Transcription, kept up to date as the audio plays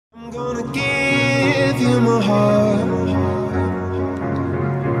Gonna give you my heart,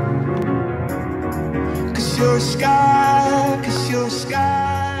 'cause you're a sky, 'cause you're a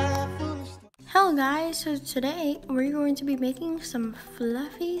sky. Hello guys, so today we're going to be making some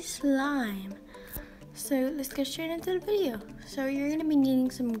fluffy slime. So let's get straight into the video. So you're going to be needing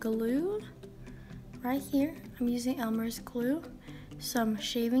some glue right here. I'm using Elmer's glue. Some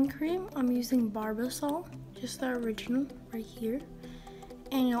shaving cream. I'm using Barbasol, just the original right here.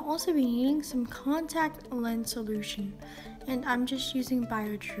 And you'll also be needing some contact lens solution, and I'm just using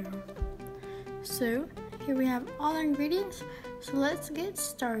BioTrue. So here we have all our ingredients, so let's get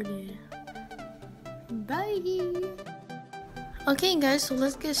started. Bye! Okay guys, so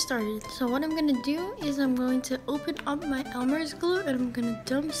let's get started. So what I'm gonna do is I'm going to open up my Elmer's glue and I'm gonna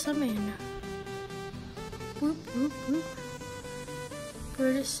dump some in. Whoop, whoop, whoop.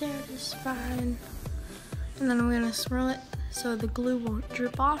 Pretty satisfying. And then I'm gonna swirl it so the glue won't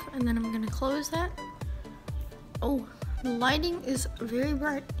drip off, and then I'm gonna close that. Oh, the lighting is very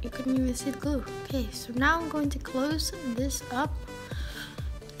bright. You couldn't even see the glue. Okay, so now I'm going to close this up,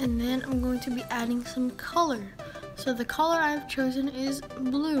 and then I'm going to be adding some color. So the color I've chosen is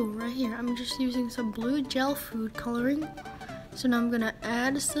blue right here. I'm just using some blue gel food coloring. So now I'm gonna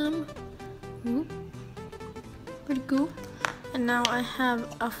add some, pretty cool. And now I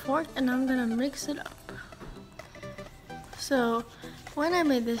have a fork and I'm gonna mix it up. So when I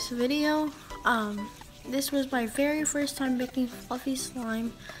made this video, this was my very first time making fluffy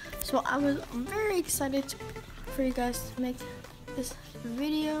slime. So I was very excited for you guys to make this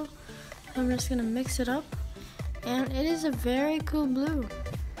video. I'm just gonna mix it up, and it is a very cool blue.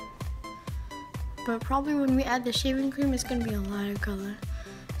 But probably when we add the shaving cream, it's gonna be a lot of color.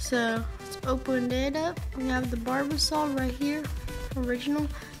 So let's open it up. We have the Barbasol right here, original.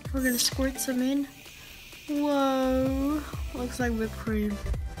 We're gonna squirt some in. Whoa, looks like whipped cream.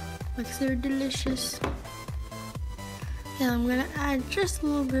 Looks so delicious. Yeah, I'm gonna add just a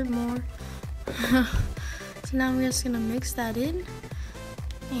little bit more. So now we're just gonna mix that in.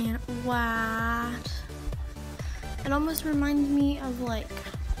 And wow, it almost reminds me of like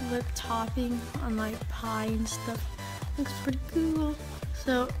whipped topping on like pie and stuff. Looks pretty cool.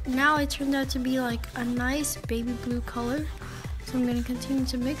 So now it turned out to be like a nice baby blue color. So I'm gonna continue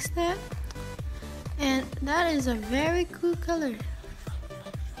to mix that. And that is a very cool color.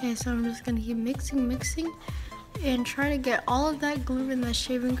 Okay, so I'm just gonna keep mixing, and try to get all of that glue and the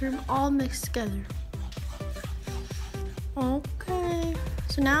shaving cream all mixed together. Okay,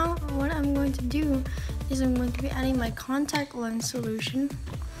 so now what I'm going to do is I'm going to be adding my contact lens solution.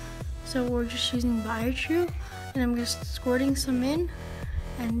 So we're just using BioTrue, and I'm just squirting some in,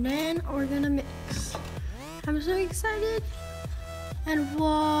 and then we're gonna mix. I'm so excited. And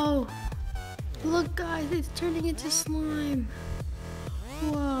whoa, look guys, it's turning into slime.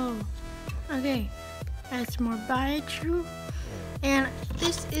 Whoa. Okay, add some more BioTrue. And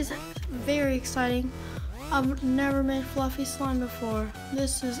this is very exciting. I've never made fluffy slime before.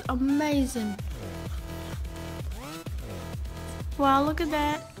 This is amazing. Wow, look at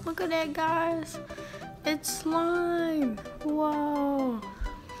that. Look at that guys. It's slime. Whoa.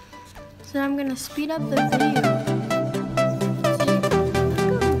 So I'm gonna speed up the video.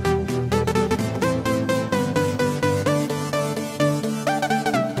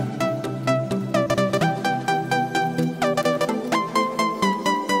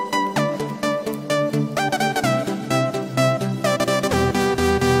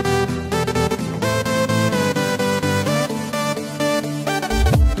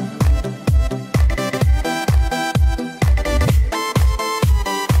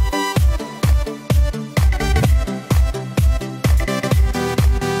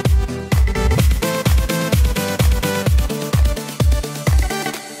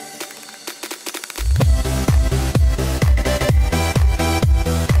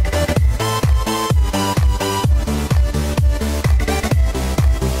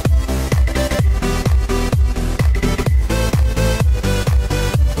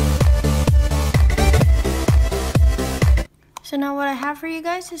 So now what I have for you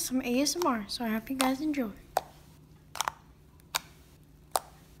guys is some ASMR, so I hope you guys enjoy.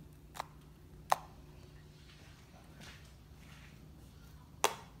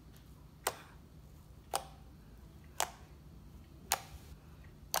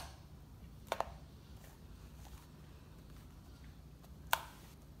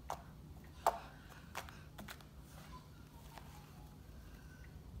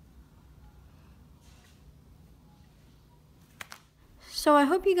 So I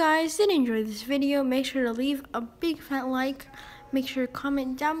hope you guys did enjoy this video. Make sure to leave a big fat like. Make sure to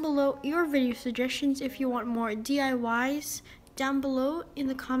comment down below your video suggestions if you want more DIYs down below in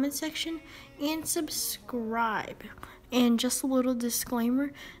the comment section and subscribe. And just a little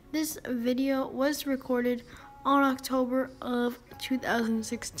disclaimer, this video was recorded on October of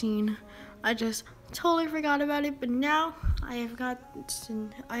 2016. I just totally forgot about it, but now I have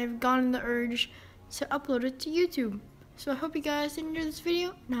gotten the urge to upload it to YouTube. So I hope you guys enjoyed this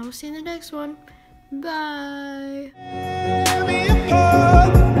video, and I will see you in the next one. Bye.